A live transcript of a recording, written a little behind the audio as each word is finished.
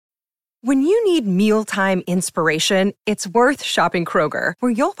When you need mealtime inspiration, it's worth shopping Kroger,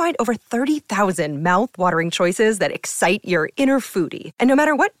 where you'll find over 30,000 mouth-watering choices that excite your inner foodie. And no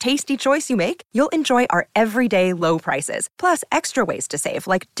matter what tasty choice you make, you'll enjoy our everyday low prices, plus extra ways to save,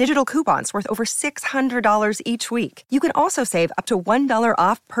 like digital coupons worth over $600 each week. You can also save up to $1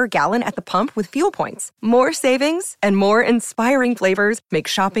 off per gallon at the pump with fuel points. More savings and more inspiring flavors make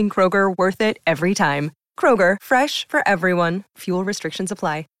shopping Kroger worth it every time. Kroger, fresh for everyone. Fuel restrictions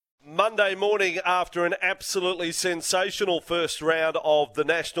apply. Monday morning after an absolutely sensational first round of the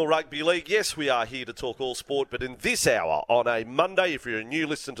National Rugby League. Yes, we are here to talk all sport, but in this hour on a Monday, if you're a new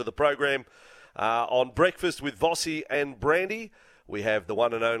listener to the program, on Breakfast with Vossi and Brandy, we have the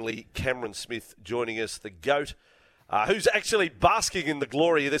one and only Cameron Smith joining us, the GOAT, who's actually basking in the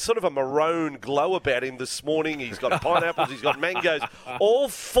glory. There's sort of a maroon glow about him this morning. He's got pineapples, he's got mangoes. All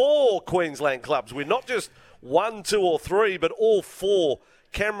four Queensland clubs. We're not just 1, 2 or 3, but all four.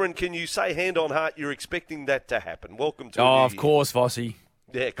 Cameron, can you say hand on heart you're expecting that to happen? Welcome to of course, Vossi.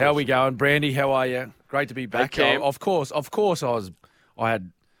 Yeah, how are we going? Brandy, how are you? Great to be back. Hey, Cam. Of course, I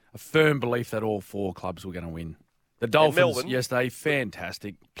had a firm belief that all four clubs were going to win. The Dolphins yesterday,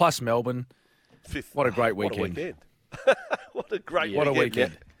 fantastic. Plus Melbourne. Fifth. What a great weekend. What a weekend. What a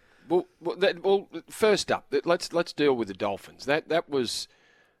weekend. Well, first up, let's deal with the Dolphins. That was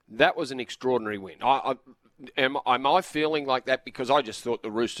an extraordinary win. Am I feeling like that because I just thought the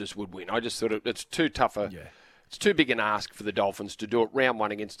Roosters would win? I just thought it's too tough. It's too big an ask for the Dolphins to do it round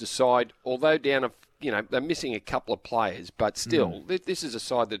one against a side. Although they're missing a couple of players, but still, this is a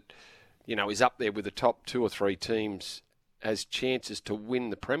side that is up there with the top 2 or 3 teams as chances to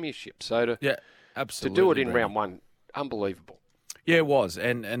win the premiership. So absolutely, to do it in round one, unbelievable. Yeah, it was,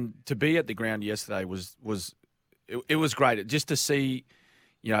 and to be at the ground yesterday was great. Just to see,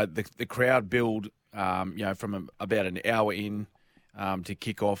 the crowd build. From about an hour in to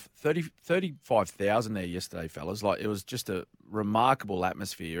kick off, 35,000 there yesterday, fellas. Like, it was just a remarkable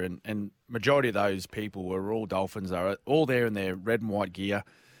atmosphere, and majority of those people were all Dolphins. They were all there in their red and white gear.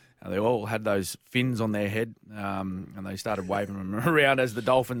 They all had those fins on their head, and they started waving them around as the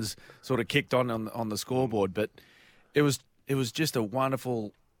Dolphins sort of kicked on the scoreboard. But it was just a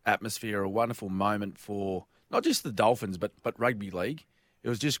wonderful atmosphere, a wonderful moment for not just the Dolphins, but rugby league. It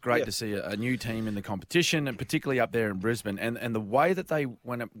was just great to see a new team in the competition, and particularly up there in Brisbane. And the way that they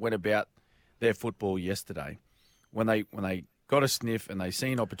went about their football yesterday, when they got a sniff and they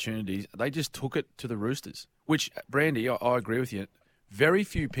seen opportunities, they just took it to the Roosters. Which, Brandy, I agree with you. Very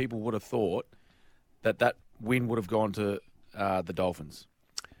few people would have thought that win would have gone to the Dolphins.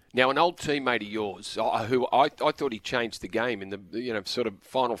 Now, an old teammate of yours, who I thought he changed the game in the sort of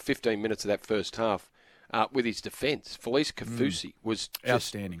final 15 minutes of that first half. With his defence, Felice Kaufusi was just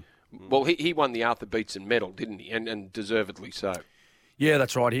outstanding. Well, he won the Arthur Beetson medal, didn't he? And deservedly so. Yeah,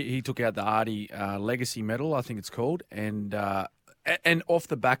 that's right. He took out the Artie Legacy medal, I think it's called, and off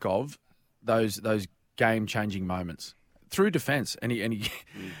the back of those game-changing moments through defence. And he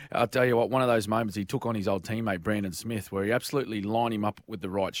I'll tell you what, one of those moments he took on his old teammate Brandon Smith, where he absolutely lined him up with the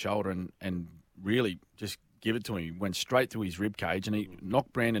right shoulder and really just give it to him. He went straight through his rib cage and he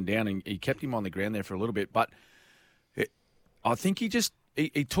knocked Brandon down and he kept him on the ground there for a little bit. But I think he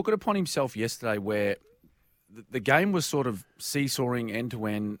took it upon himself yesterday where the game was sort of seesawing end to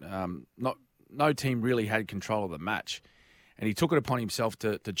end. No team really had control of the match. And he took it upon himself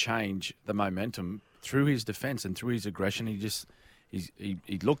to change the momentum through his defence and through his aggression.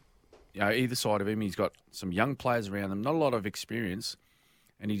 He looked, either side of him, he's got some young players around him, not a lot of experience.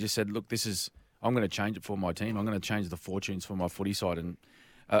 And he just said, look, I'm going to change it for my team. I'm going to change the fortunes for my footy side, and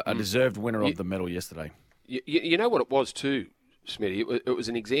a deserved winner of the medal yesterday. You know what it was too, Smitty? It was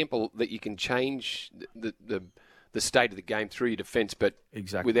an example that you can change the state of the game through your defence, but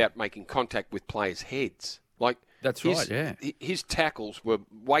without making contact with players' heads. That's right, yeah. His tackles were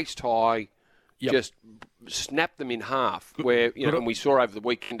waist high, just snapped them in half. And we saw over the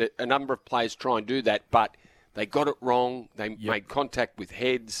weekend a number of players try and do that, but they got it wrong. They made contact with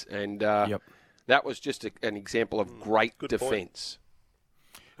heads, and that was just an example of great defence.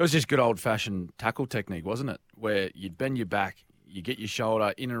 It was just good old-fashioned tackle technique, wasn't it? Where you'd bend your back, you get your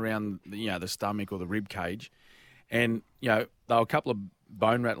shoulder in around the stomach or the rib cage, and they were a couple of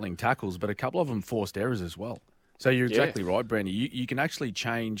bone-rattling tackles, but a couple of them forced errors as well. So you're exactly right, Brandy. You can actually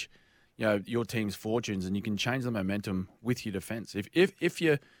change your team's fortunes, and you can change the momentum with your defence if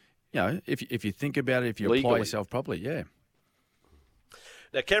you if you think about it, if you apply yourself properly, yeah.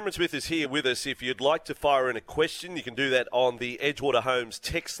 Now, Cameron Smith is here with us. If you'd like to fire in a question, you can do that on the Edgewater Homes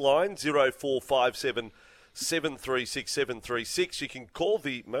text line, 0457 736 736. You can call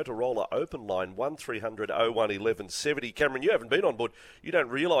the Motorola open line 1300 01 1170. Cameron, you haven't been on board. You don't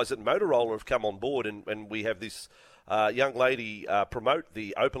realise that Motorola have come on board, and we have this young lady promote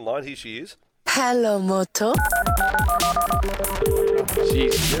the open line. Here she is. Hello, Moto.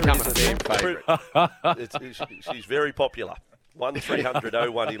 She's become a fan favourite. She's very popular. 1300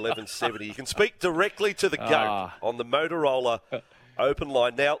 01 1170. You can speak directly to the goat on the Motorola open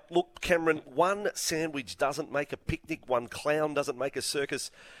line. Now, look, Cameron, one sandwich doesn't make a picnic, one clown doesn't make a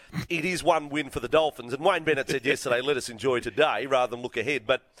circus. It is one win for the Dolphins. And Wayne Bennett said yesterday, let us enjoy today rather than look ahead.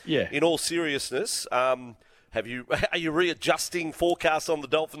 But in all seriousness, are you readjusting forecasts on the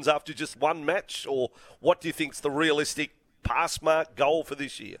Dolphins after just one match, or what do you think's the realistic pass mark goal for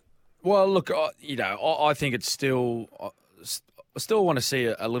this year? Well, look, I think it's still. I still want to see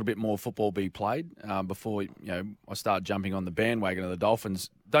a little bit more football be played before I start jumping on the bandwagon of the Dolphins.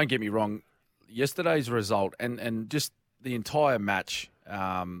 Don't get me wrong, yesterday's result and just the entire match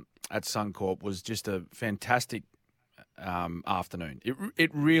at Suncorp was just a fantastic afternoon.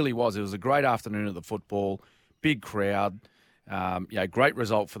 It really was. It was a great afternoon of the football. Big crowd, great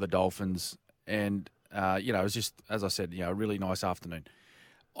result for the Dolphins, and it was just, as I said, a really nice afternoon.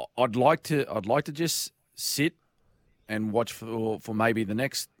 I'd like to just sit and watch for maybe the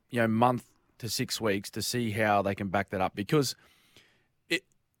next month to 6 weeks to see how they can back that up, because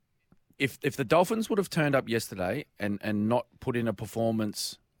if the Dolphins would have turned up yesterday and not put in a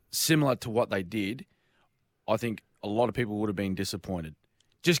performance similar to what they did, I think a lot of people would have been disappointed,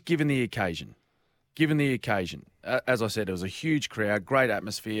 just given the occasion. As I said, it was a huge crowd, great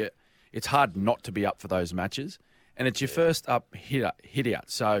atmosphere. It's hard not to be up for those matches. And it's your first up hit out.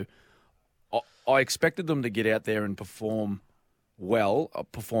 So I expected them to get out there and perform well,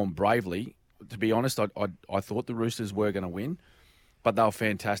 perform bravely. To be honest, I thought the Roosters were going to win, but they were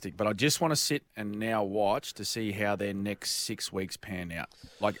fantastic. But I just want to sit and now watch to see how their next 6 weeks pan out.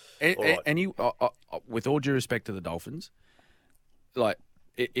 With all due respect to the Dolphins,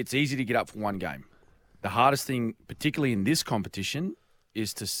 it's easy to get up for one game. The hardest thing, particularly in this competition,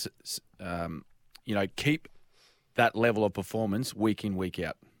 is to keep that level of performance week in, week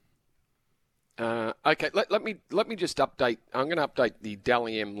out. Okay, let me just update. I'm going to update the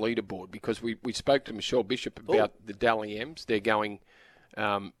Dally M leaderboard, because we spoke to Michelle Bishop about the Dally M's. They're going.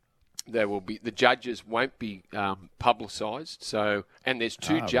 There will be, the judges won't be publicised. So, and there's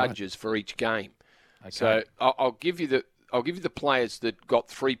two judges for each game. Okay. So I'll give you the players that got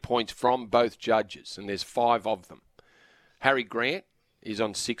 3 points from both judges, and there's 5 of them. Harry Grant is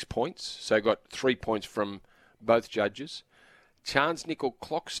on 6 points, so got 3 points from both judges. Chance Nickel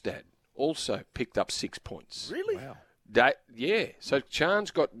Clockstad also picked up 6 points. Really? Wow. So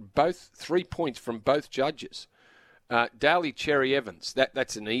Chance got both 3 points from both judges. Daly Cherry Evans,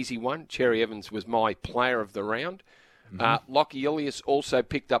 that's an easy one. Cherry Evans was my player of the round. Lockie Ilias also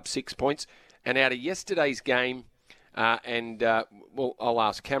picked up 6 points. And out of yesterday's game, I'll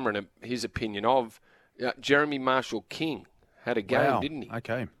ask Cameron his opinion of Jeremy Marshall King had a game, didn't he?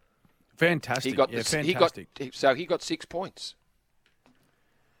 Okay. Fantastic. Fantastic. He got 6 points.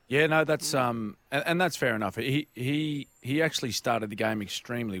 Yeah, no, that's and that's fair enough. He actually started the game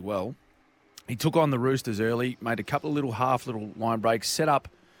extremely well. He took on the Roosters early, made a couple of little line breaks, set up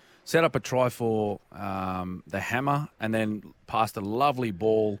a try for the Hammer, and then passed a lovely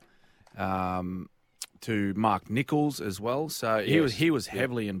ball to Mark Nichols as well. So he was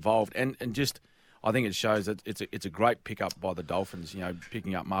heavily involved, and just I think it shows that it's a great pickup by the Dolphins.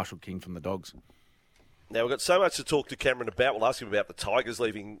 Picking up Marshall King from the Dogs. Now, we've got so much to talk to Cameron about. We'll ask him about the Tigers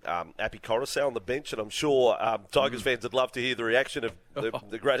leaving Api Coruscant on the bench, and I'm sure Tigers fans would love to hear the reaction of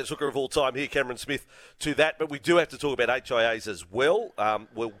the greatest hooker of all time here, Cameron Smith, to that. But we do have to talk about HIAs as well.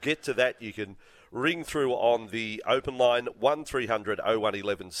 We'll get to that. You can ring through on the open line, 1300 01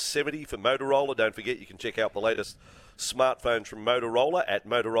 1170 for Motorola. Don't forget, you can check out the latest smartphones from Motorola at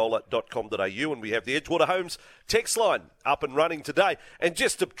motorola.com.au, and we have the Edgewater Homes text line up and running today. And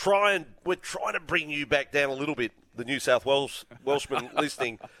just we're trying to bring you back down a little bit, the New South Welshman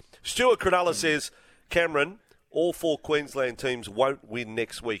listening. Stuart Cronulla says, Cameron, all 4 Queensland teams won't win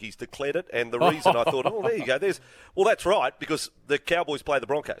next week. He's declared it, and the reason I thought, there you go. That's right, because the Cowboys play the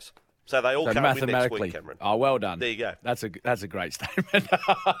Broncos. So they all can't win next week, Cameron. Oh, well done. There you go. That's a great statement.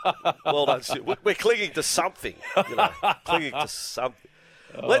 Well done. We're clinging to something. Clinging to something.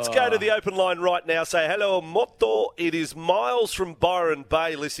 Let's go to the open line right now. Say hello, Moto. It is Miles from Byron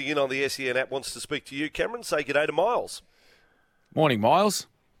Bay listening in on the SEN app. Wants to speak to you, Cameron. Say good day to Miles. Morning, Miles.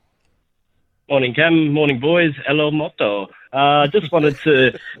 Morning, Cam. Morning, boys. Hello, Moto. Just wanted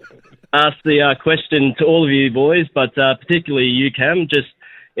to ask the question to all of you boys, but particularly you, Cam. Just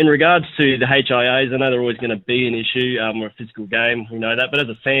in regards to the HIAs, I know they're always going to be an issue. We're a physical game, we know that. But as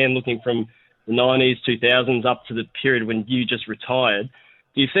a fan looking from the 90s, 2000s up to the period when you just retired,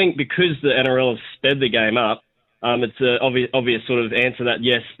 do you think because the NRL has sped the game up, it's an obvious sort of answer that,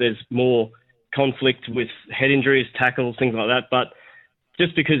 yes, there's more conflict with head injuries, tackles, things like that, but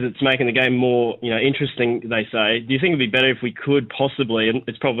just because it's making the game more, interesting, they say, do you think it'd be better if we could possibly, and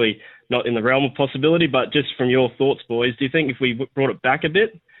it's probably not in the realm of possibility, but just from your thoughts, boys, do you think if we brought it back a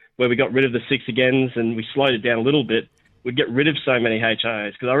bit, where we got rid of the 6 agains and we slowed it down a little bit, we'd get rid of so many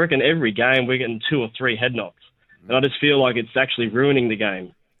HIAs? Because I reckon every game we're getting 2 or 3 head knocks. And I just feel like it's actually ruining the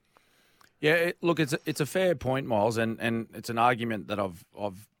game. Yeah, look, it's a fair point, Miles, and it's an argument that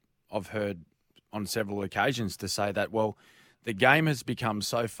I've heard on several occasions to say that, well, the game has become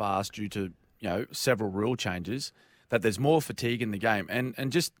so fast due to several rule changes that there's more fatigue in the game,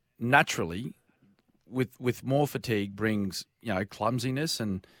 and just naturally, with more fatigue brings clumsiness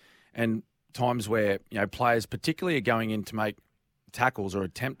and times where players particularly are going in to make tackles or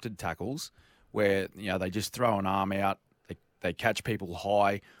attempted tackles where they just throw an arm out, they catch people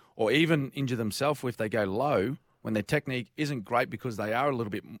high, or even injure themselves if they go low when their technique isn't great because they are a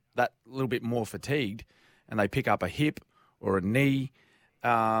little bit more fatigued, and they pick up a hip or a knee.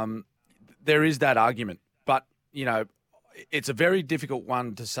 There is that argument, but it's a very difficult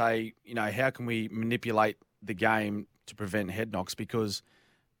one to say. How can we manipulate the game to prevent head knocks? Because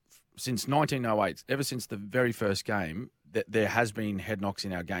since 1908, ever since the very first game, there has been head knocks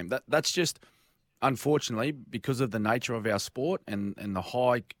in our game. That's just, unfortunately, because of the nature of our sport and the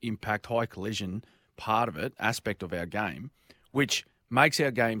high impact, high collision part of it, aspect of our game, which makes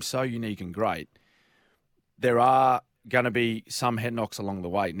our game so unique and great. There are going to be some head knocks along the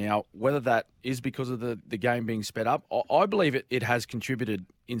way. Now, whether that is because of the game being sped up, I believe it has contributed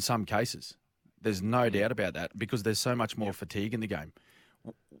in some cases. There's no doubt about that, because there's so much more fatigue in the game.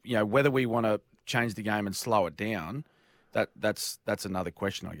 Whether we want to change the game and slow it down, that's another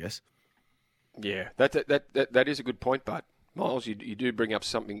question, I guess. Yeah, that is a good point, Bud. Miles, you do bring up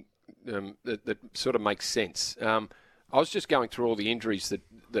something that sort of makes sense. I was just going through all the injuries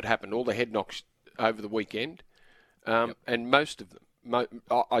that happened, all the head knocks over the weekend, and most of them,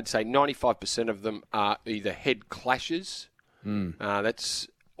 I'd say 95% of them are either head clashes,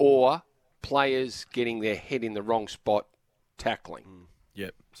 or players getting their head in the wrong spot, tackling.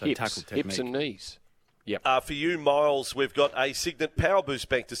 Yep. So tackle technique. Hips and knees. Yep. For you, Miles, we've got a Signet Power Boost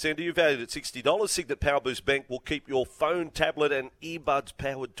Bank to send to you, valued at $60. Signet Power Boost Bank will keep your phone, tablet and earbuds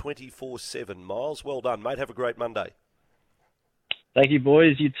powered 24/7. Miles, well done, mate. Have a great Monday. Thank you,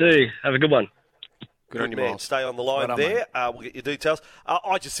 boys. You too. Have a good one. Good on you, Miles. Stay on the line there. We'll get your details.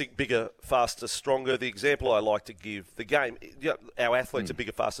 I just think bigger, faster, stronger. The example I like to give, the game, our athletes are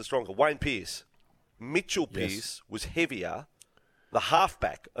bigger, faster, stronger. Wayne Pearce. Mitchell Pearce was heavier. The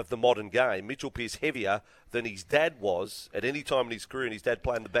halfback of the modern game, Mitchell Pearce, heavier than his dad was at any time in his career, and his dad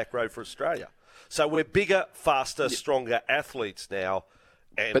playing the back row for Australia. So we're bigger, faster, stronger athletes now,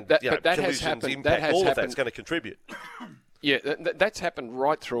 and that has happened. Impact, all of that's going to contribute. Yeah, that's happened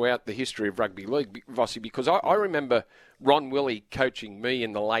right throughout the history of rugby league, Vossi, because I remember Ron Willey coaching me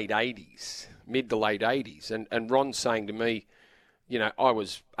in the late 80s, mid to late 80s, and Ron saying to me, I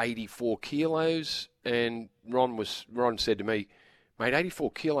was 84 kilos, and Ron said to me, mate,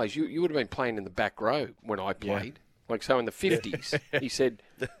 84 kilos, you would have been playing in the back row when I played. Yeah. So in the 50s, he said,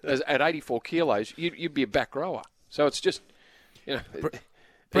 at 84 kilos, you'd be a back rower. So it's just,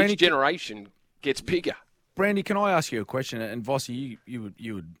 each generation gets bigger. Brandy, can I ask you a question? And Vossi,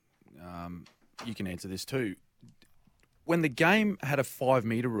 you can answer this too. When the game had a 5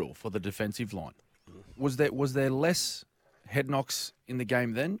 metre rule for the defensive line, was there less head knocks in the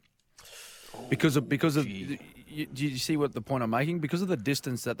game then? Because of do you see what the point I'm making? Because of the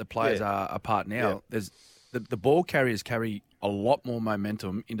distance that the players are apart now, there's the ball carriers carry a lot more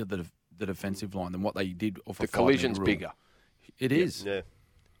momentum into the defensive line than what they did off a 5 metre rule. The collision's bigger. It is. Yeah.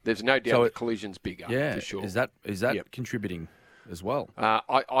 There's no doubt the collision's bigger. Yeah, for sure. Is that contributing as well?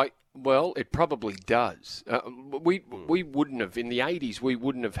 Well, it probably does. We wouldn't have in the 80s. We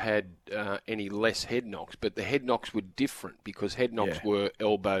wouldn't have had any less head knocks, but the head knocks were different because head knocks were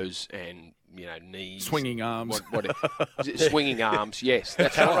elbows and knees, swinging arms, swinging arms. Yes,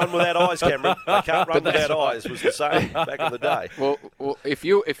 that's right. Can't run without eyes, Cameron. They can't run without eyes. Was the same back in the day. Well, if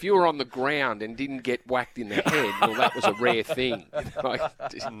you were on the ground and didn't get whacked in the head, well, that was a rare thing.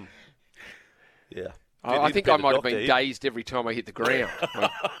 Yeah. I think I might have been dazed every time I hit the ground.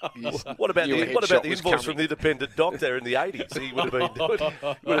 What about the invoice from the independent doctor in the 80s? He would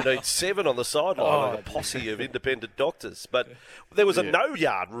have been 7 on the sideline, like a posse of independent doctors. But there was a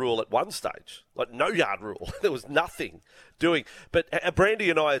no-yard rule at one stage, like no-yard rule. There was nothing doing. But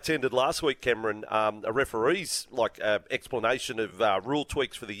Brandy and I attended last week, Cameron, a referee's explanation of rule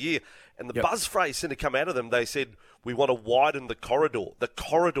tweaks for the year, and the buzz phrase seemed to come out of them. They said, we want to widen the corridor. The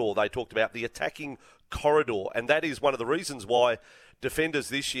corridor they talked about, the attacking corridor, and that is one of the reasons why defenders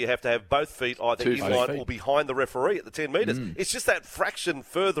this year have to have both feet either in line or behind the referee at the 10 metres. It's just that fraction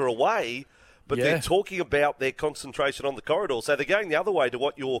further away, but they're talking about their concentration on the corridor. So they're going the other way to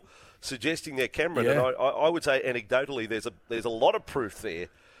what you're suggesting there, Cameron. And I would say anecdotally there's a lot of proof there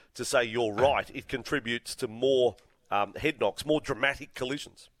to say you're right. It contributes to more head knocks, more dramatic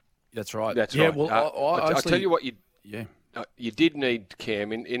collisions. That's right. That's right. Well, I'll tell you what you... Yeah. You did need,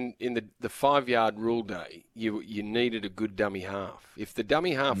 Cam, in the 5-yard rule day, you needed a good dummy half. If the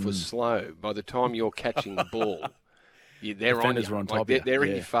dummy half was slow, by the time you're catching the ball, they're on top. They're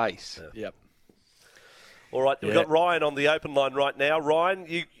in your face. Yep. All right, we've got Ryan on the open line right now.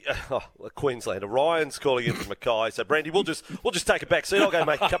 Ryan, a Queenslander. Ryan's calling in from Mackay. So, Brandy, we'll just take a back seat. I'll go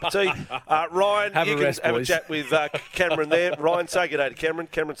make a cup of tea. Ryan, have a chat with Cameron there. Ryan, say good day to Cameron.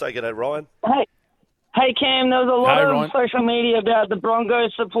 Cameron, say good day to Ryan. Hey, Cam, there was a lot of social media about the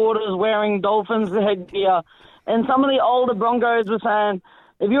Broncos supporters wearing Dolphins headgear, and some of the older Broncos were saying,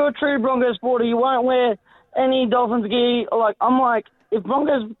 if you're a true Broncos supporter, you won't wear any Dolphins gear. If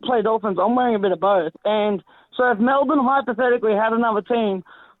Broncos play Dolphins, I'm wearing a bit of both. And so if Melbourne hypothetically had another team,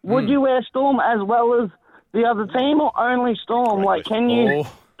 would you wear Storm as well as the other team, or only Storm? Can you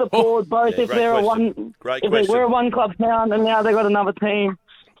support both if they're a one club town and now they've got another team?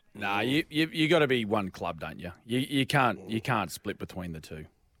 No, you got to be one club, don't you? You can't split between the two.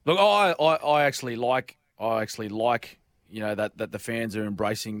 Look, I actually like that the fans are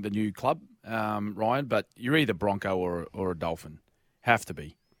embracing the new club, Ryan. But you're either Bronco or a Dolphin, have to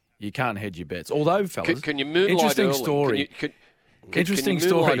be. You can't hedge your bets. Although, fellas, can you moonlight interesting early? story. Can you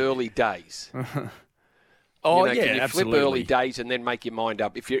moonlight early days? Can you absolutely. flip early days and then make your mind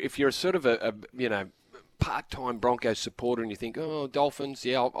up? If you're sort of a part-time Broncos supporter and you think, Dolphins,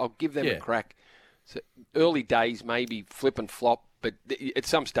 I'll give them a crack. So early days, maybe flip and flop, but at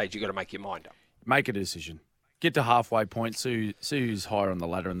some stage you've got to make your mind up. Make a decision. Get to halfway point, see who's higher on the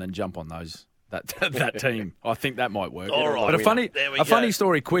ladder, and then jump on that team. I think that might work. All right. But a funny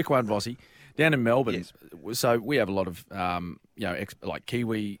story, quick one, Vossi. Down in Melbourne, so we have a lot of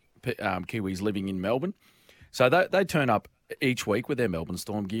Kiwis living in Melbourne. So they turn up each week with their Melbourne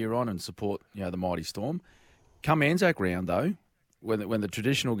Storm gear on and support the mighty Storm. Come Anzac round though, when the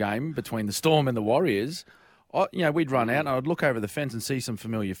traditional game between the Storm and the Warriors, we'd run out and I'd look over the fence and see some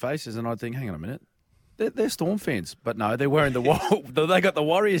familiar faces and I'd think, hang on a minute, they're Storm fans, but no, they're wearing they got the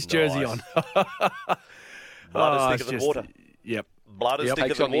Warriors jersey on. Blood is thicker than water. Yep. Blood is thicker than water.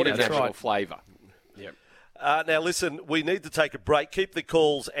 Takes on the international flavour. Yep. Now, listen, we need to take a break. Keep the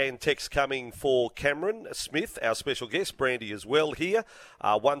calls and texts coming for Cameron Smith, our special guest, Brandy as well here.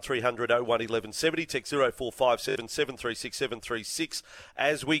 1300 01 1170, text 0457 736 736.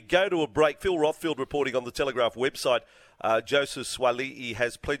 As we go to a break, Phil Rothfield reporting on the Telegraph website, Joseph Suaalii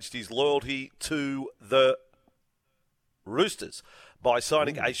has pledged his loyalty to the Roosters by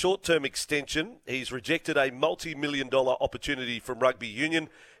signing a short-term extension. He's rejected a multi-million-dollar opportunity from Rugby Union.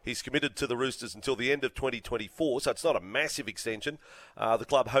 He's committed to the Roosters until the end of 2024, so it's not a massive extension. The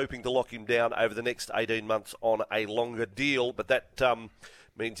club hoping to lock him down over the next 18 months on a longer deal, but that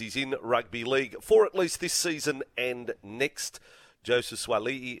means he's in rugby league for at least this season and next. Joseph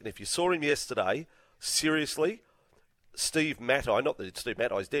Suaalii, and if you saw him yesterday, seriously, Steve Matai, not that Steve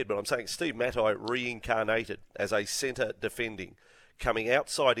Matai's dead, but I'm saying Steve Matai reincarnated as a centre defending, coming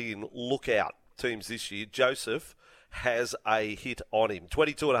outside in, look out teams this year. Joseph has a hit on him.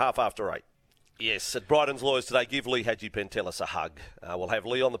 22.5 after 8. Yes, at Brighton's Lawyers today, give Lee Hadjipentelis a hug. We'll have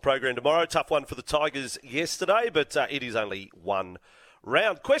Lee on the program tomorrow. Tough one for the Tigers yesterday, but it is only one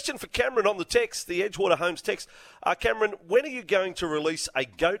round. Question for Cameron on the text, the Edgewater Homes text. Cameron, when are you going to release a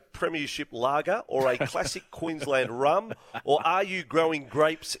goat premiership lager or a classic Queensland rum, or are you growing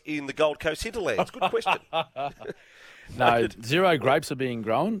grapes in the Gold Coast hinterlands? Good question. No, 0 grapes are being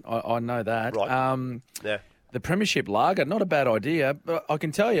grown. I know that. Right. Yeah. The premiership lager, not a bad idea. But I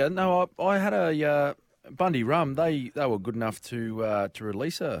can tell you, I had a Bundy rum. They were good enough to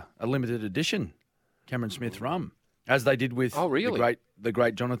release a limited edition Cameron Smith rum, as they did with the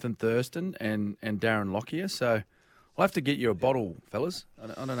great Jonathan Thurston and Darren Lockyer. So I'll have to get you a bottle, fellas. I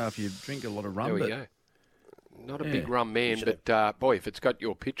don't know if you drink a lot of rum. There we go. not a big rum man, but boy, if it's got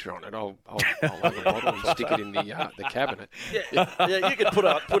your picture on it, I'll have a bottle and stick it in the cabinet. Yeah, you could put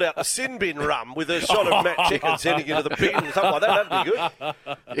out the sin bin rum with a shot of Matt Chickens heading into the bin, something like that.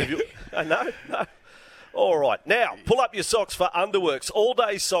 That'd be good. No. All right, now pull up your socks for Underworks.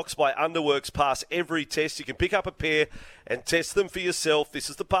 All-day socks by Underworks pass every test. You can pick up a pair and test them for yourself. This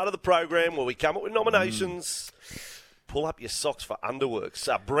is the part of the program where we come up with nominations. Pull up your socks for Underworks.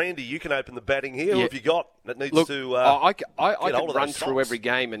 Brandy, you can open the batting here. What have you got that needs to I could run through every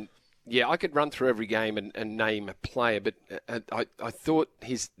game and I could run through every game and name a player, but I thought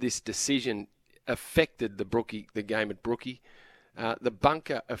this decision affected the game at Brookie. The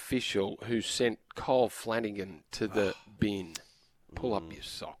bunker official who sent Kyle Flanagan to the bin. Pull up your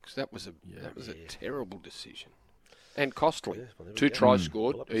socks. That was a terrible decision. And costly. 2 tries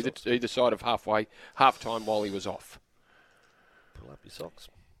scored, either side of half-time while he was off. Pull up your socks.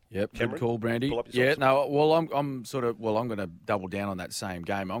 Yep, Cameron, good call, Brandy. pull up your socks. I'm going to double down on that same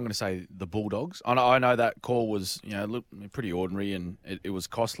game. I'm going to say the Bulldogs. I know that call was, pretty ordinary and it was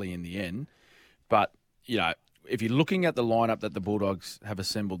costly in the end. But, if you're looking at the lineup that the Bulldogs have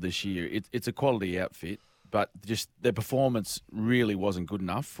assembled this year, it's a quality outfit, but just their performance really wasn't good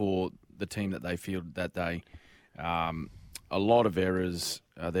enough for the team that they fielded that day. A lot of errors.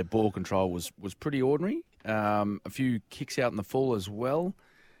 Their ball control was pretty ordinary. A few kicks out in the full as well.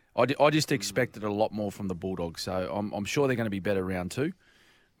 I just expected a lot more from the Bulldogs, so I'm sure they're going to be better round 2.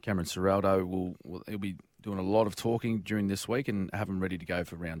 Cameron Ciraldo he'll be doing a lot of talking during this week and have them ready to go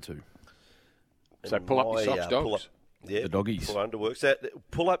for round 2. So pull up your socks, dogs. The doggies. For Underworks.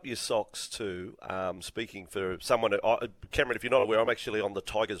 Pull up your socks too. Speaking for someone, Cameron, if you're not aware, I'm actually on the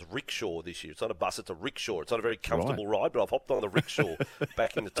Tigers rickshaw this year. It's not a bus, it's a rickshaw. It's not a very comfortable ride, but I've hopped on the rickshaw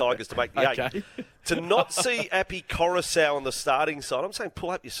backing the Tigers to make the 8. To not see Api Coruscant on the starting side, I'm saying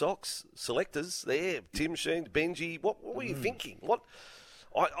pull up your socks. Selectors there, Tim Sheen, Benji. What were you thinking? What?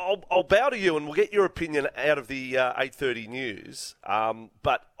 I'll bow to you and we'll get your opinion out of the 8:30 news.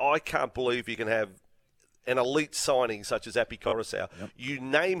 But I can't believe you can have an elite signing such as Api Coruscant. Yep. You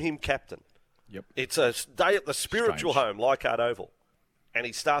name him captain. Yep. It's a day at the spiritual home, Leichhardt Oval. And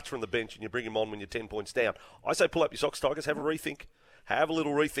he starts from the bench and you bring him on when you're 10 points down. I say pull up your socks, Tigers. Have a rethink. Have a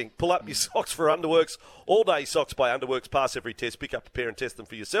little rethink. Pull up your socks for Underworks. All-day socks by Underworks. Pass every test. Pick up a pair and test them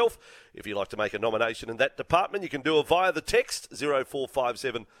for yourself. If you'd like to make a nomination in that department, you can do it via the text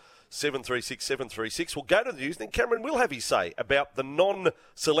 0457 736 736. We'll go to the news. Then Cameron will have his say about the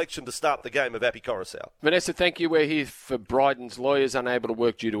non-selection to start the game of Api Coruscant. Vanessa, thank you. We're here for Bryden's lawyers unable to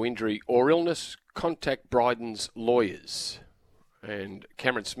work due to injury or illness. Contact Bryden's lawyers. And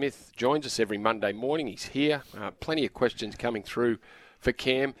Cameron Smith joins us every Monday morning. He's here. Plenty of questions coming through for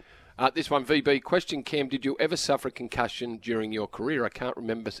Cam. This one, VB question, Cam, did you ever suffer a concussion during your career? I can't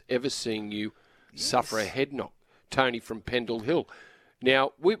remember ever seeing you suffer a head knock. Tony from Pendle Hill.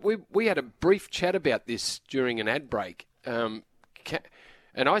 Now, we had a brief chat about this during an ad break. And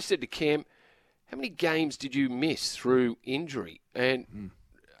I said to Cam, how many games did you miss through injury? And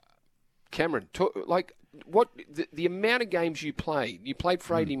Cameron, what the amount of games you played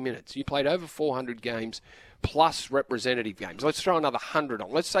for 80 minutes. You played over 400 games plus representative games. Let's throw another 100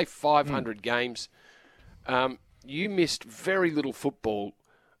 on. Let's say 500 games. You missed very little football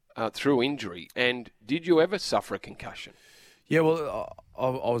through injury. And did you ever suffer a concussion? Yeah, well, I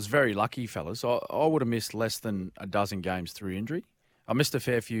was very lucky, fellas. I would have missed less than a dozen games through injury. I missed a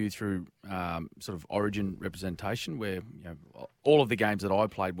fair few through sort of origin representation where all of the games that I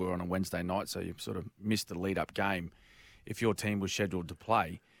played were on a Wednesday night, so you sort of missed the lead-up game if your team was scheduled to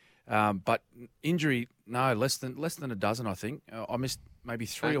play. But injury, no, less than a dozen, I think. I missed maybe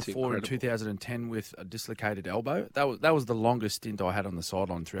 3 or 4 in 2010 with a dislocated elbow. That was the longest stint I had on the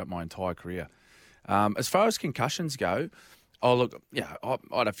sideline throughout my entire career. As far as concussions go, I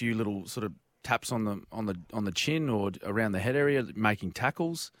had a few little sort of taps on the chin or around the head area, making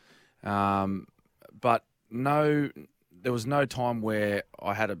tackles. But no, there was no time where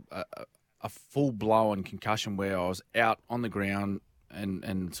I had a full-blown concussion where I was out on the ground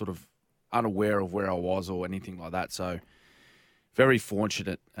and sort of unaware of where I was or anything like that. So very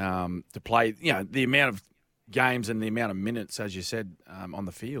fortunate to play, the amount of games and the amount of minutes, as you said, on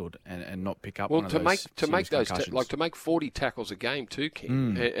the field and not pick up one of those to make those to make 40 tackles a game too,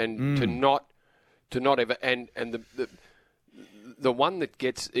 Ken, and to not ever and the one that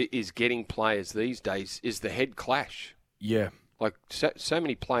is getting players these days is the head clash. Yeah. Like so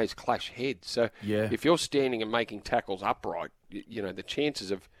many players clash heads. So if you're standing and making tackles upright, the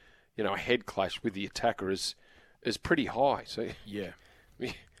chances of a head clash with the attacker is pretty high. So yeah,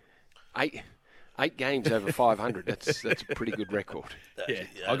 8 games over 500. That's a pretty good record. Yeah,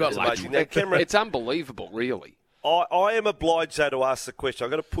 I got lucky. Now, Cameron, It's unbelievable, really. I am obliged, though, to ask the question.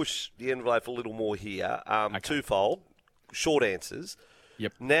 I'm going to push the envelope a little more here. Twofold, short answers.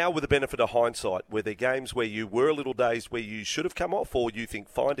 Yep. Now, with the benefit of hindsight, were there games where you were a little dazed where you should have come off, or you think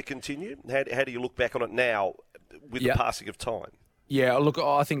fine to continue? How do you look back on it now with the passing of time? Yeah, look,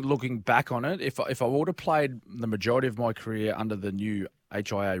 I think looking back on it, if I would have played the majority of my career under the new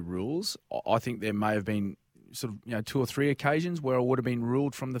HIA rules, I think there may have been sort of 2 or 3 occasions where I would have been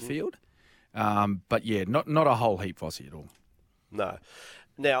ruled from the field. But yeah, not a whole heap, Vossi, at all. No.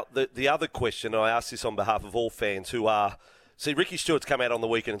 Now, the other question, I ask this on behalf of all fans who are... See, Ricky Stewart's come out on the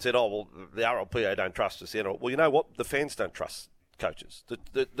weekend and said, the RLPA don't trust us. Well, you know what? The fans don't trust coaches.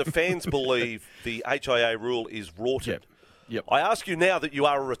 The fans believe the HIA rule is rorted. Yep. I ask you now that you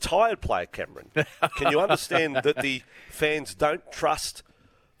are a retired player, Cameron, can you understand that the fans don't trust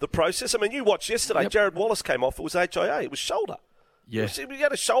the process? I mean, you watched yesterday, Jared Wallace came off, it was HIA, it was shoulder. Yeah. We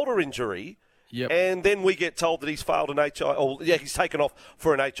had a shoulder injury, and then we get told that he's failed an HIA, he's taken off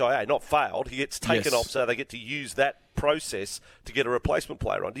for an HIA, not failed, he gets taken off so they get to use that process to get a replacement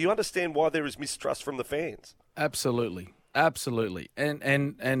player on. Do you understand why there is mistrust from the fans? Absolutely.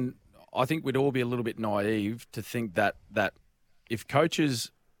 And I think we'd all be a little bit naive to think that if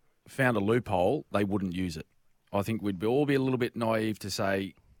coaches found a loophole, they wouldn't use it. I think we'd all be a little bit naive to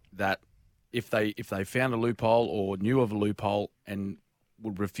say that if they found a loophole or knew of a loophole and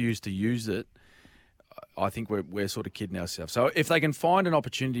would refuse to use it, I think we're sort of kidding ourselves. So if they can find an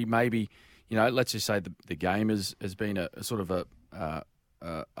opportunity, maybe, let's just say the game has been a sort of a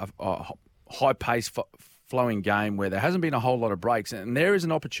high-paced flowing game where there hasn't been a whole lot of breaks, and there is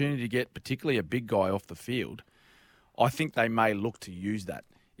an opportunity to get particularly a big guy off the field, I think they may look to use that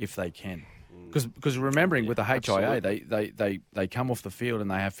if they can. Because remembering with the HIA, they come off the field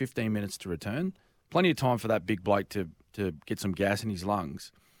and they have 15 minutes to return. Plenty of time for that big bloke to get some gas in his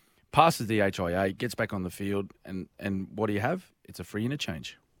lungs. Passes the HIA, gets back on the field, and what do you have? It's a free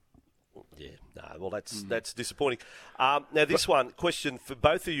interchange. Yeah, no, well, that's disappointing. Now, this question for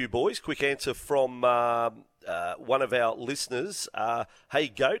both of you boys. Quick answer from one of our listeners. Hey,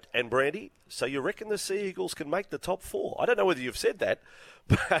 Goat and Brandy, so you reckon the Sea Eagles can make the top 4? I don't know whether you've said that,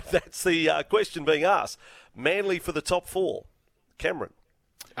 but that's the question being asked. Manly for the top 4. Cameron?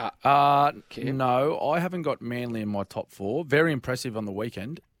 No, I haven't got Manly in my top 4. Very impressive on the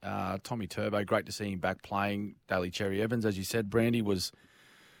weekend. Tommy Turbo, great to see him back playing. Daly Cherry Evans, as you said, Brandy was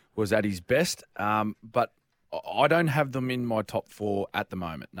at his best, but I don't have them in my top 4 at the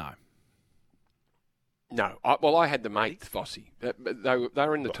moment, no. No, I had them 8th, Vossi. They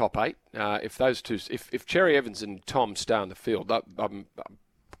were in the top 8. If those two, if Cherry Evans and Tom stay on the field, I'm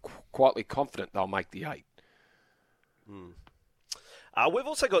quietly confident they'll make the 8. We've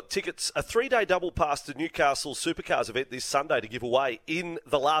also got tickets, a 3-day double pass to Newcastle Supercars event this Sunday to give away in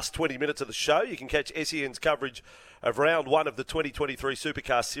the last 20 minutes of the show. You can catch SEN's coverage of round 1 of the 2023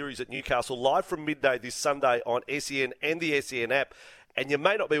 Supercar Series at Newcastle live from midday this Sunday on SEN and the SEN app. And you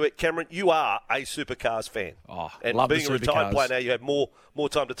may not be, Cameron, you are a Supercars fan. And love being the a retired Supercars. player now, you have more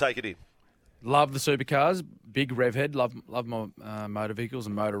time to take it in. Love the Supercars. Big rev head. Love my motor vehicles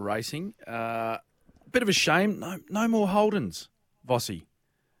and motor racing. Bit of a shame. No more Holdens, Vossi.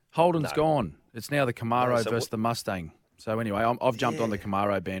 Holden's gone. It's now the Camaro versus the Mustang. So anyway, I've jumped on the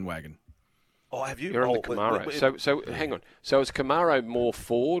Camaro bandwagon. Oh, have you? You're on the Camaro. So hang on. So is Camaro more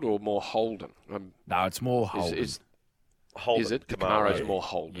Ford or more Holden? No, it's more Holden. Holden, is it? The Camaro. Camaro's more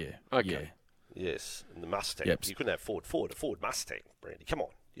Holden. Yeah. Okay. Yeah. Yes, and the Mustang. Yep. You couldn't have Ford, a Ford Mustang, Brandy. Come on.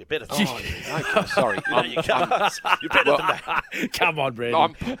 You're better than that. Okay, sorry. you can't. You're better than that. Come on,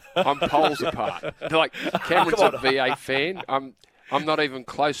 Brandy. I'm poles apart. Like, Cameron's a V8 fan. I'm not even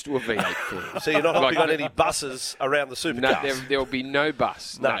close to a V8 fan. So you're not hopping on any buses around the Supercars? No, there will be no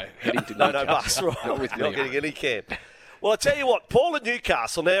bus. No, heading to Newcastle. No bus. Right. Not with You're not getting any camp. Well, I tell you what, Paul at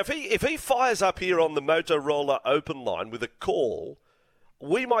Newcastle. Now, if he fires up here on the Motorola open line with a call,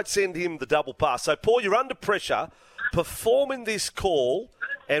 we might send him the double pass. So, Paul, you're under pressure. Perform in this call,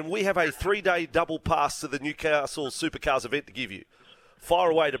 and we have a 3-day double pass to the Newcastle Supercars event to give you. Fire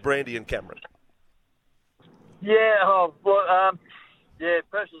away to Brandy and Cameron. Yeah,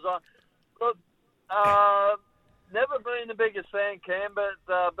 pressure's on. Look, never been the biggest fan, Cam,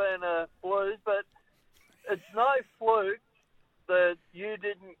 but been a Blues, but it's no fluke that you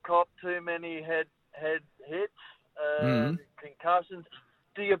didn't cop too many head hits, concussions.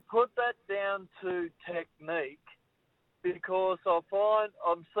 Do you put that down to technique? Because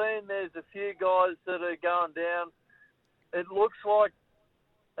I'm seeing there's a few guys that are going down. It looks like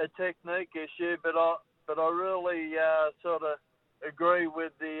a technique issue, but I really sort of agree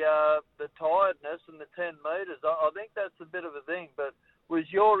with the tiredness and the 10 metres. I think that's a bit of a thing. But was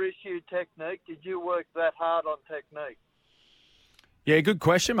your issue technique? Did you work that hard on technique? Yeah, good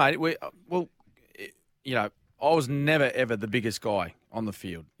question, mate. I was never, ever the biggest guy on the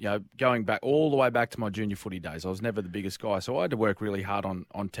field. Going back all the way back to my junior footy days, I was never the biggest guy. So I had to work really hard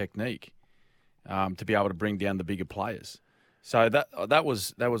on technique to be able to bring down the bigger players. So that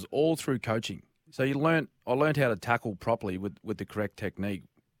was all through coaching. So I learned how to tackle properly with the correct technique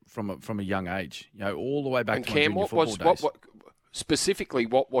from a young age. All the way back to my junior football days. Specifically,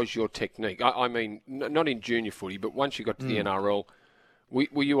 what was your technique? I mean, not in junior footy, but once you got to the NRL,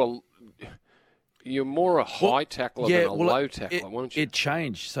 were you you're more a high tackler than a low tackler, weren't you? It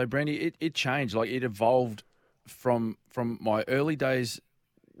changed. So, Brandy, it changed. Like, it evolved from my early days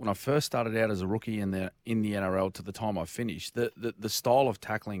when I first started out as a rookie in the NRL to the time I finished. The style of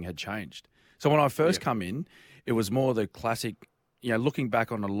tackling had changed. So when I first come in, it was more the classic, looking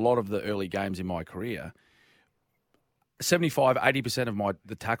back on a lot of the early games in my career, 75-80% of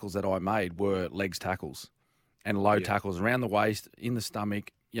the tackles that I made were legs tackles and low tackles around the waist, in the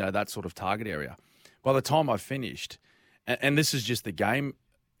stomach, that sort of target area. By the time I finished, and this is just the game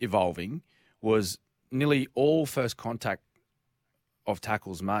evolving, was nearly all first contact of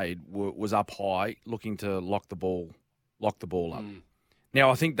tackles made was up high, looking to lock the ball up.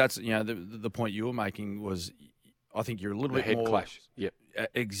 Now, I think that's the point you were making was, I think you're a little bit head more clash. Yep,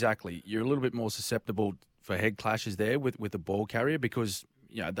 exactly. You're a little bit more susceptible for head clashes there with the ball carrier because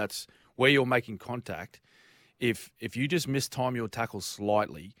that's where you're making contact. If you just mistime your tackle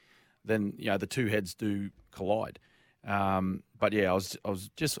slightly, then the two heads do collide. But I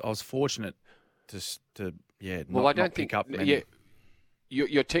was fortunate to not pick up many.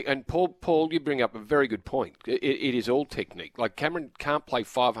 And Paul, you bring up a very good point. It is all technique. Like, Cameron can't play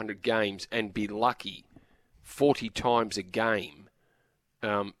 500 games and be lucky 40 times a game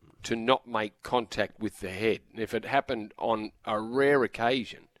to not make contact with the head. And if it happened on a rare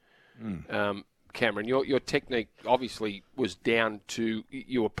occasion, Cameron, your technique obviously was down to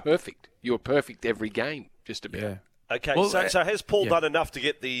you were perfect. You were perfect every game, just about. Yeah. Okay, so has Paul done enough to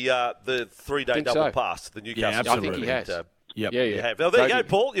get the 3-day double pass to the Newcastle? I think he has. You have. Well, there you go,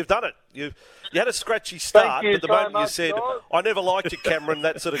 Paul. You've done it. You had a scratchy start, but the moment you said, "I never liked you, Cameron,"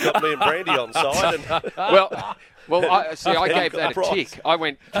 that sort of got me and Brandy on side. And I gave that a tick. I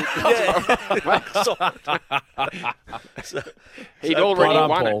went. He'd already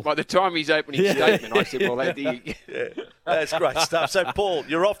won it. By the time he's opening statement, I said, "Well, that's great stuff." So, Paul,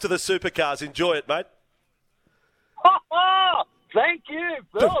 you're off to the Supercars. Enjoy it, mate. Thank you,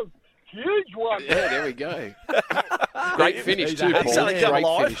 fellas. Huge one. Yeah, there we go. Great finish too, Paul. Great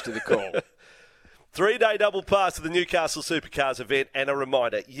finish to the call. 3-day double pass to the Newcastle Supercars event, and a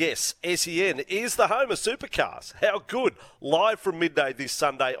reminder, yes, SEN is the home of Supercars. How good. Live from midday this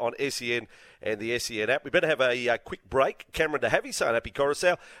Sunday on SEN and the SEN app. We better have a quick break. Cameron DeHavy saying happy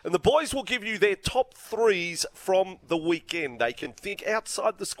Coruscant. And the boys will give you their top threes from the weekend. They can think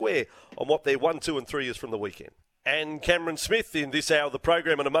outside the square on what their 1, 2 and 3 is from the weekend. And Cameron Smith in this hour of the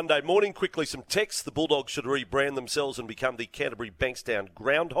program on a Monday morning. Quickly, some texts. The Bulldogs should rebrand themselves and become the Canterbury Bankstown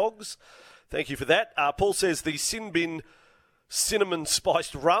Groundhogs. Thank you for that. Paul says the Sin Bin cinnamon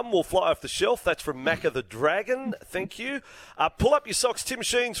spiced rum will fly off the shelf. That's from Macca the Dragon. Thank you. Pull up your socks, Tim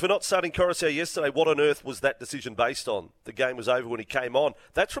Sheens, for not starting Coruscant yesterday. What on earth was that decision based on? The game was over when he came on.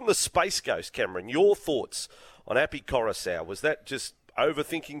 That's from the Space Ghost, Cameron. Your thoughts on Appy Coruscant? Was that just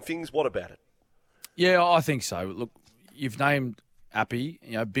overthinking things? What about it? Yeah, I think so. Look, you've named Appy,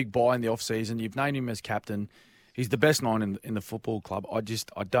 big buy in the off-season. You've named him as captain. He's the best 9 in the football club. I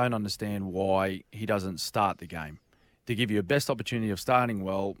don't understand why he doesn't start the game. To give you a best opportunity of starting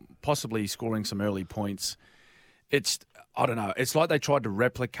well, possibly scoring some early points. I don't know. It's like they tried to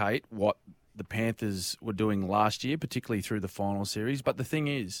replicate what the Panthers were doing last year, particularly through the final series. But the thing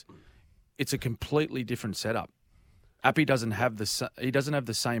is, it's a completely different setup. Appy doesn't have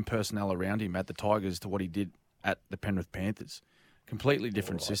the same personnel around him at the Tigers to what he did at the Penrith Panthers. Completely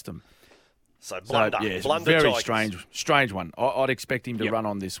different system. So blunder, very Tigers. strange one. I'd expect him to run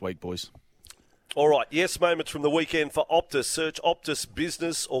on this week, boys. All right, yes moments from the weekend for Optus. Search Optus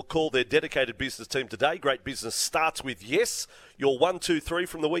Business or call their dedicated business team today. Great business starts with yes. Your 1, 2, 3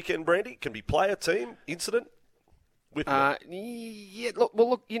 from the weekend, Brandy, can be player, team, incident. Look. You know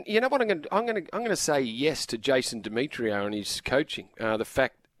what? I'm going to say yes to Jason Demetrio and his coaching. The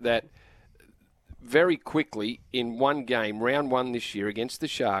fact that very quickly in one game, round 1 this year against the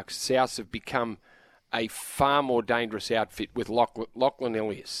Sharks, Souths have become a far more dangerous outfit with Lachlan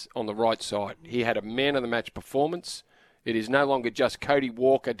Ilias on the right side. He had a man of the match performance. It is no longer just Cody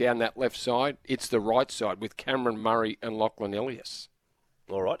Walker down that left side. It's the right side with Cameron Murray and Lachlan Ilias.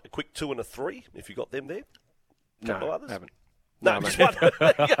 All right, a quick 2 and a 3, if you got them there. Couple No, of others? haven't. No, just one.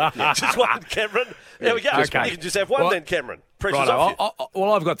 Just one, Cameron. There we go. Okay. You can just have one then, Cameron. Pressure's Right, off you.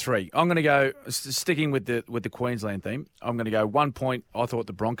 well, I've got 3. I'm going to go, sticking with the Queensland theme, I'm going to go 1 point. I thought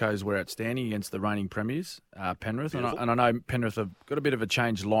the Broncos were outstanding against the reigning premiers, Penrith. And I know Penrith have got a bit of a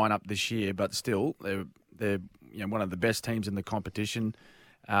changed lineup this year, but still, they're one of the best teams in the competition.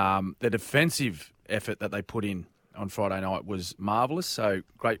 The defensive effort that they put in on Friday night was marvellous. So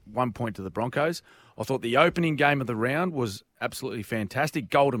great 1 point to the Broncos. I thought the opening game of the round was absolutely fantastic.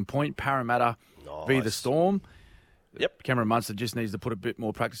 Golden Point, Parramatta v the Storm. Yep. Cameron Munster just needs to put a bit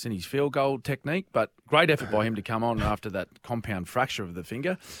more practice in his field goal technique, but great effort by him to come on after that compound fracture of the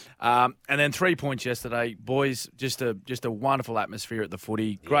finger. And then 3 points yesterday. Boys, just a wonderful atmosphere at the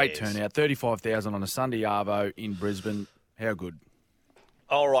footy. Great turnout. 35,000 on a Sunday arvo in Brisbane. How good.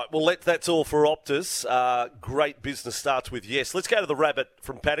 All right, well, that's all for Optus. Great business starts with yes. Let's go to the Rabbit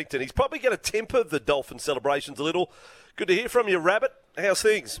from Paddington. He's probably going to temper the Dolphin celebrations a little. Good to hear from you, Rabbit. How's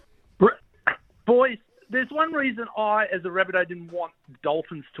things? Boys, there's one reason I, as a Rabbitoh, didn't want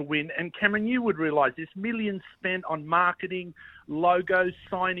Dolphins to win. And, Cameron, you would realise this. Millions spent on marketing, logos,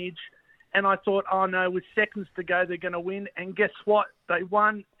 signage. And I thought, oh, no, with seconds to go, they're going to win. And guess what? They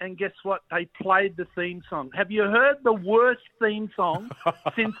won. And guess what? They played the theme song. Have you heard the worst theme song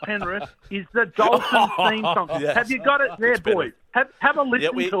since Penrith is the Dolphins theme song? Yes. Have you got it there, boys? Have a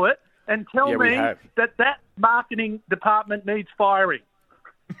listen to it and tell me that marketing department needs firing.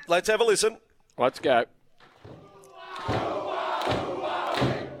 Let's have a listen. Let's go.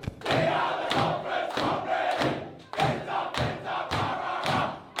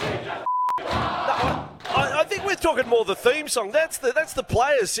 I think we're talking more the theme song. That's the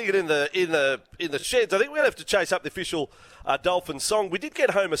players singing in the sheds. I think we're going to have to chase up the official Dolphins song. We did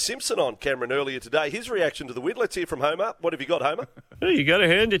get Homer Simpson on, Cameron, earlier today. His reaction to the win. Let's hear from Homer. What have you got, Homer? Well, you got to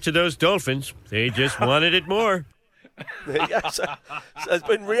hand it to those Dolphins. They just wanted it more. There you go. So there's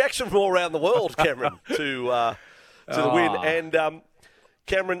been reaction from all around the world, Cameron, to the win. And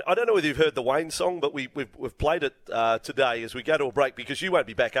Cameron, I don't know whether you've heard the Wayne song, but we've played it today as we go to a break because you won't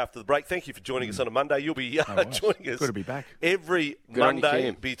be back after the break. Thank you for joining us on a Monday. You'll be joining us. Good to be back. Every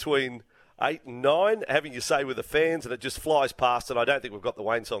Monday between 8 and 9, having your say with the fans, and it just flies past, and I don't think we've got the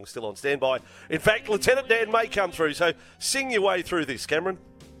Wayne song still on standby. In fact, Lieutenant Dan may come through, so sing your way through this, Cameron.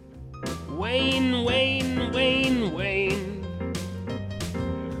 Wayne, Wayne, Wayne, Wayne.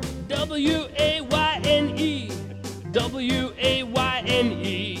 W-A-Y-N-E.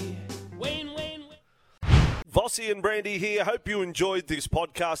 W-A-Y-N-E. Wayne, Wayne, Wayne. Vossi and Brandy here. Hope you enjoyed this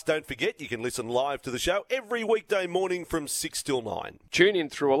podcast. Don't forget, you can listen live to the show every weekday morning from 6 till 9. Tune in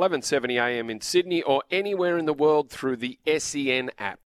through 11:70 a.m. in Sydney or anywhere in the world through the SEN app.